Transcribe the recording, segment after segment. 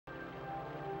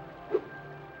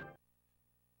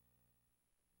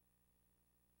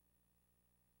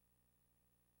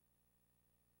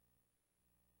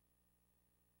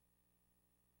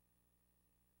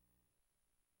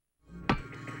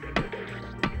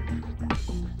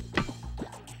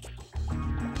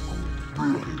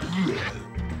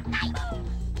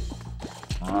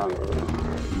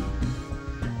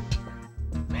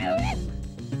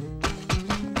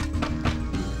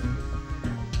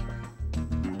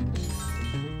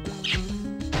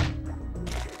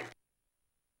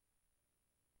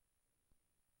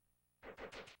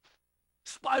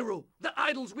Spyro! The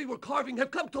idols we were carving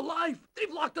have come to life!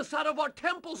 They've locked us out of our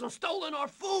temples and stolen our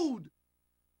food!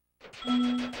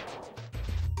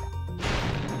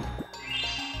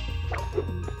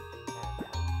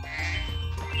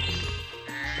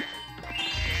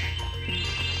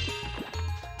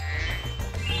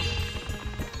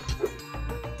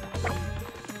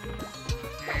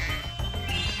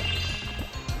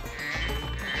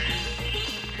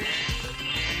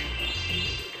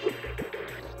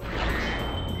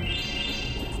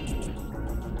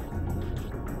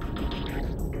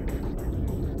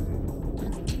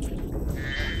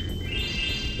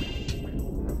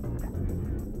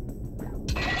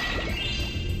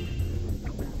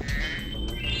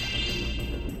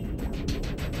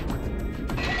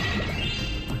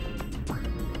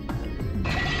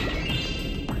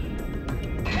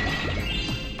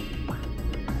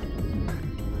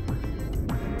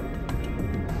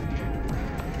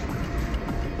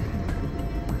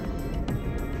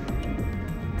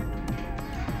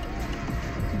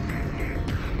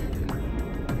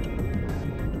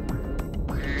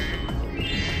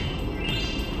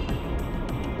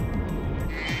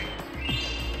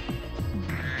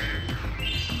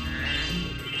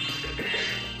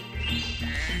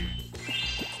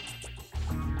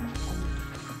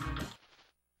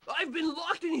 I've been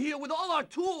locked in here with all our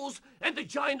tools, and the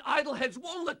giant idol heads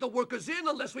won't let the workers in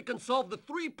unless we can solve the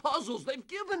 3 puzzles they've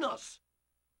given us.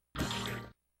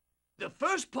 The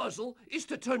first puzzle is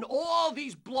to turn all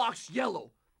these blocks yellow.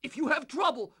 If you have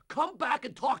trouble, come back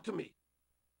and talk to me.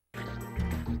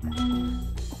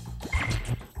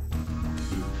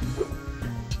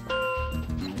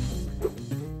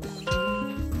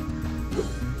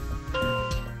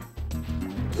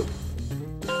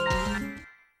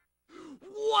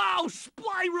 Wow,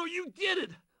 Spyro, you did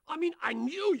it! I mean, I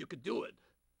knew you could do it.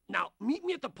 Now, meet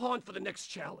me at the pond for the next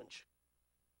challenge.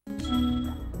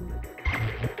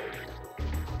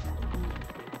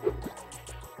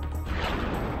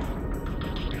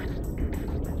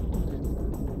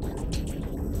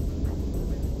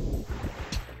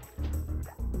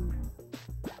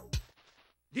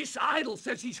 This idol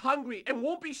says he's hungry and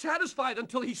won't be satisfied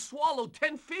until he's swallowed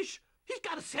 10 fish. He's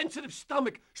got a sensitive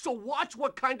stomach, so watch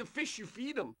what kind of fish you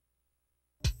feed him.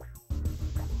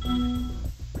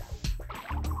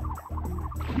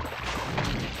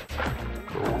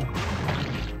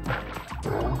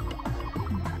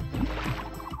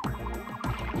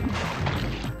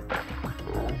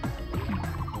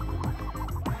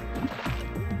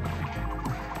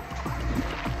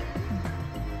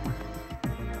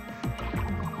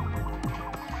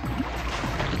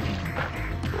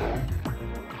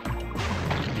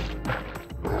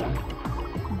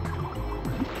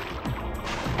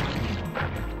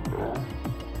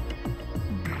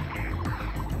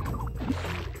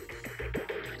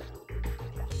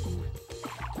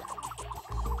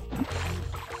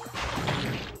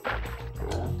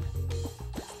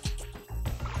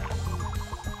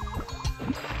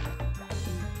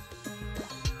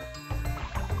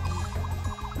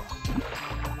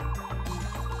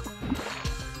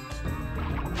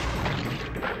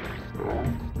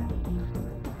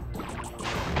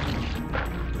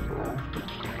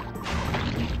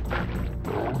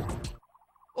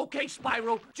 Okay,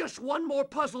 Spyro, just one more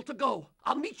puzzle to go.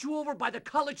 I'll meet you over by the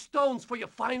colored stones for your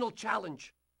final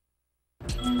challenge.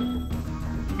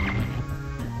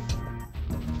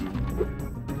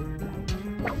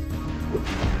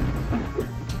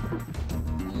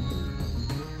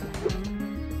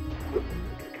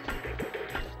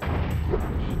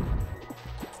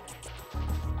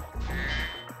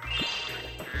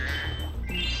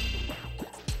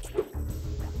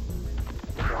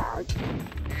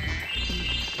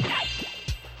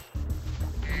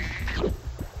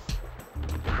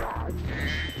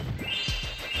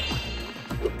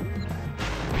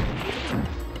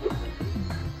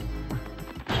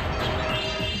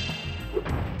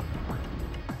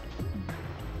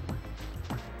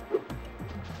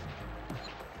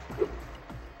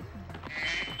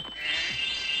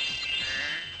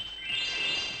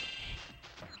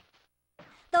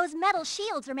 Those metal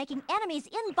shields are making enemies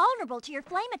invulnerable to your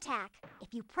flame attack.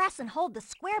 If you press and hold the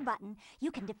square button, you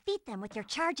can defeat them with your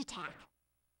charge attack.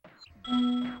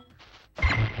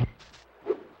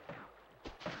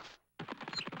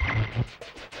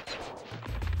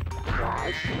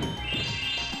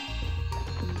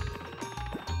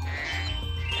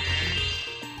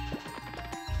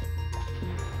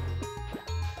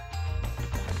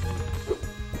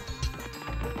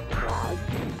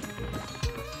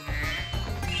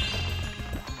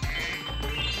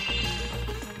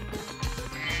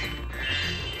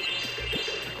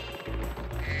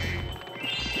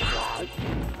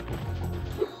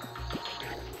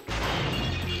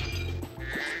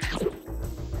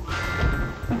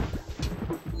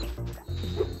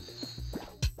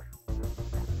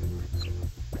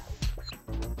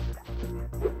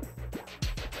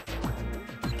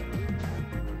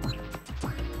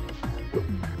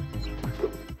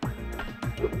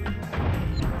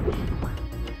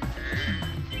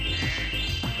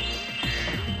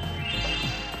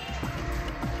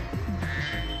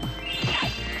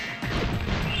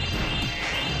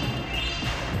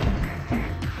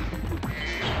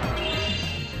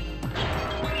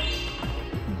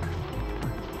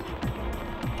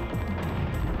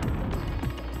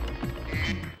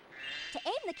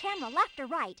 camera left or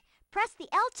right, press the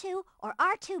L2 or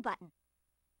R2 button.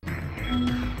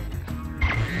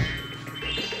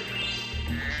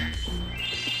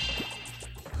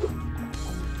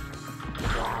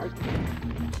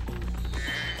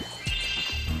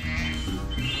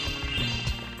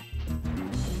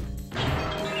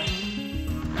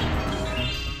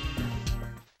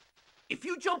 If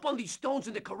you jump on these stones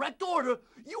in the correct order,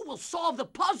 you will solve the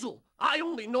puzzle. I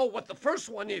only know what the first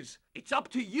one is. It's up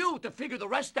to you to figure the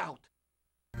rest out.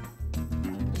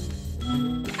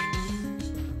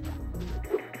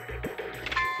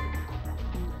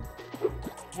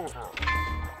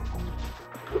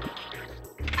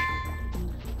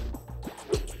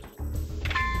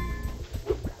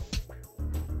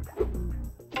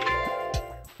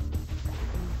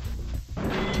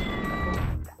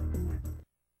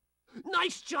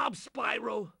 Nice job,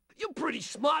 Spyro. You're pretty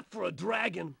smart for a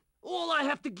dragon. All I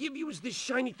have to give you is this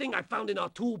shiny thing I found in our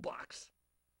toolbox.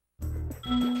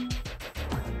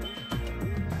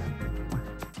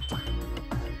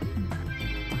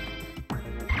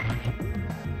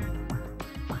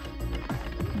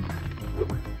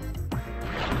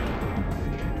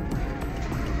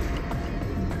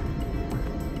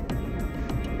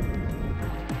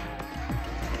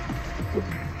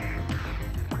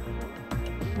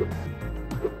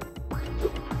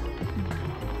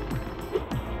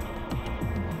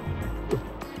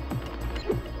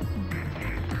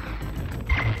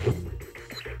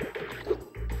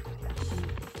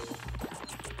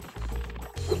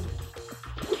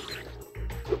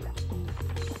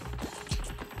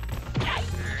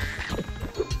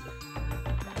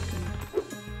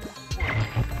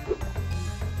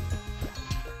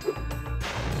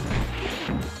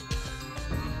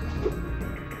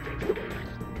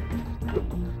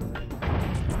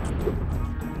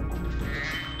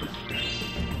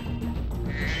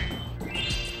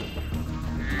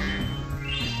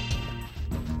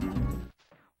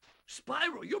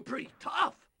 Spyro, you're pretty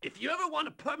tough. If you ever want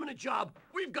a permanent job,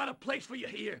 we've got a place for you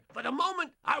here. For the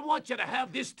moment, I want you to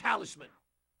have this talisman.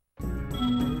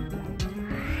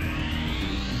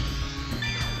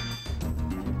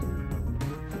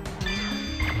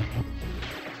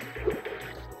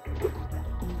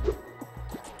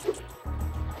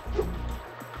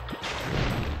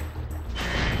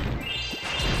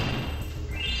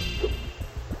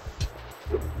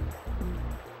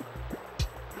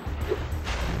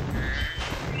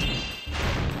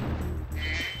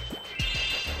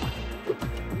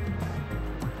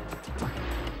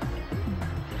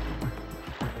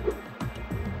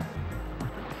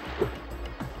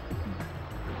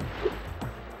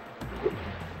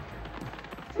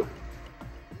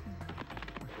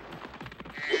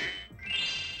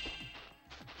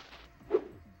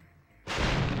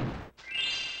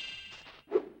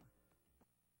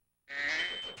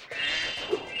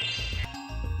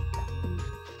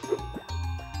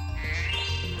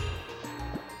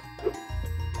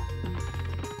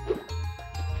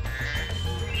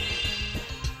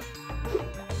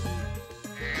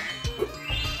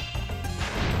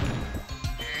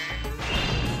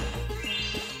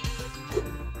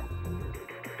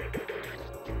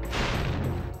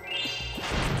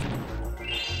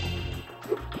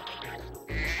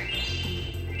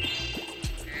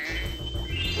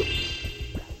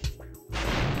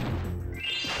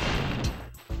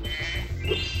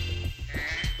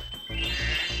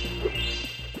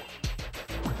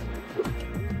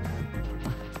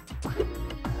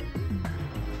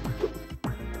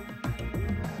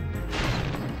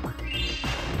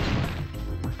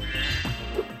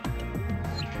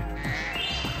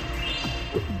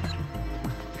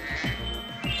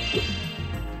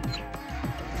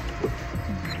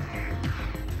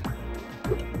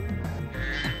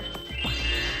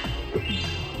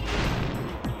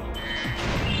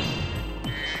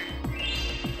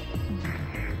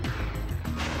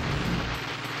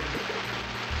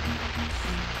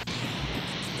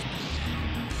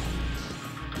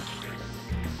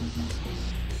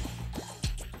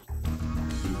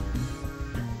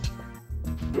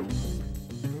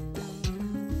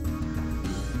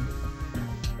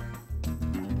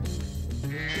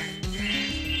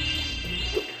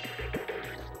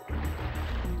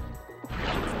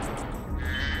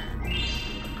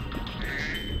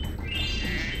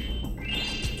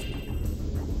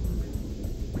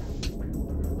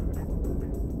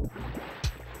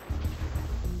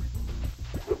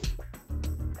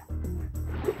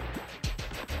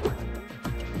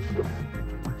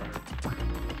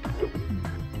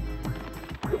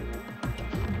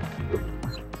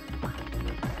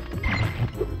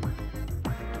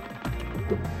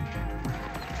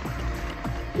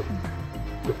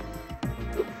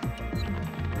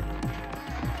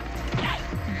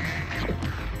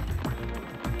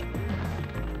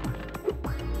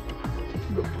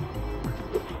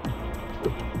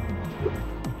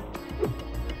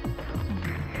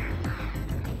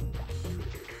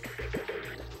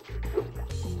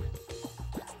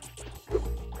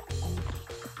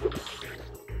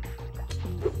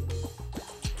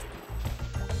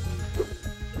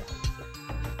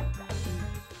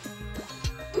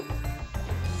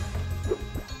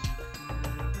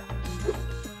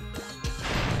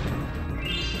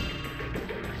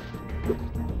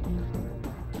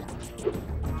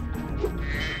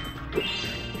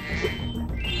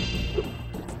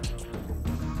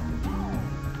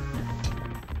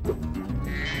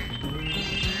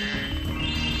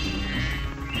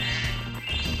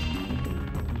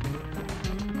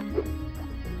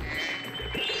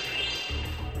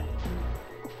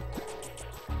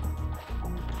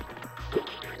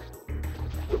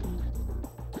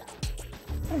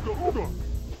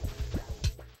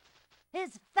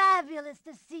 It's fabulous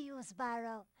to see you,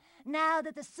 Spyro. Now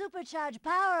that the supercharged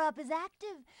power-up is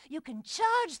active, you can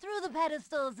charge through the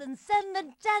pedestals and send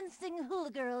the dancing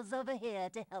hula girls over here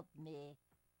to help me.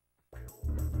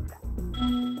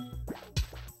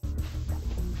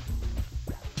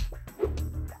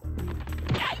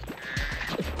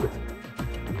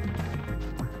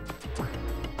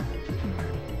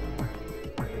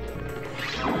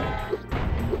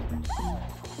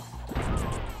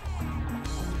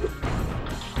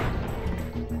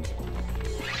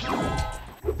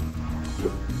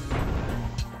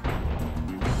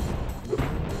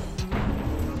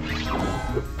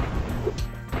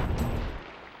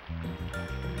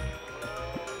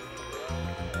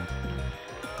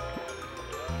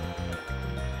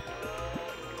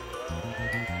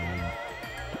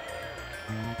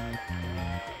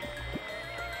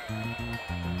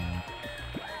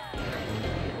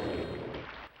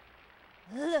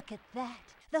 Look at that.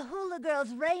 The hula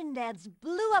girl's rain dance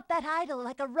blew up that idol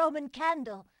like a Roman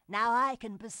candle. Now I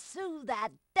can pursue that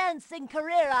dancing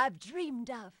career I've dreamed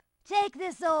of. Take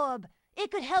this orb.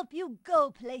 It could help you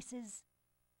go places.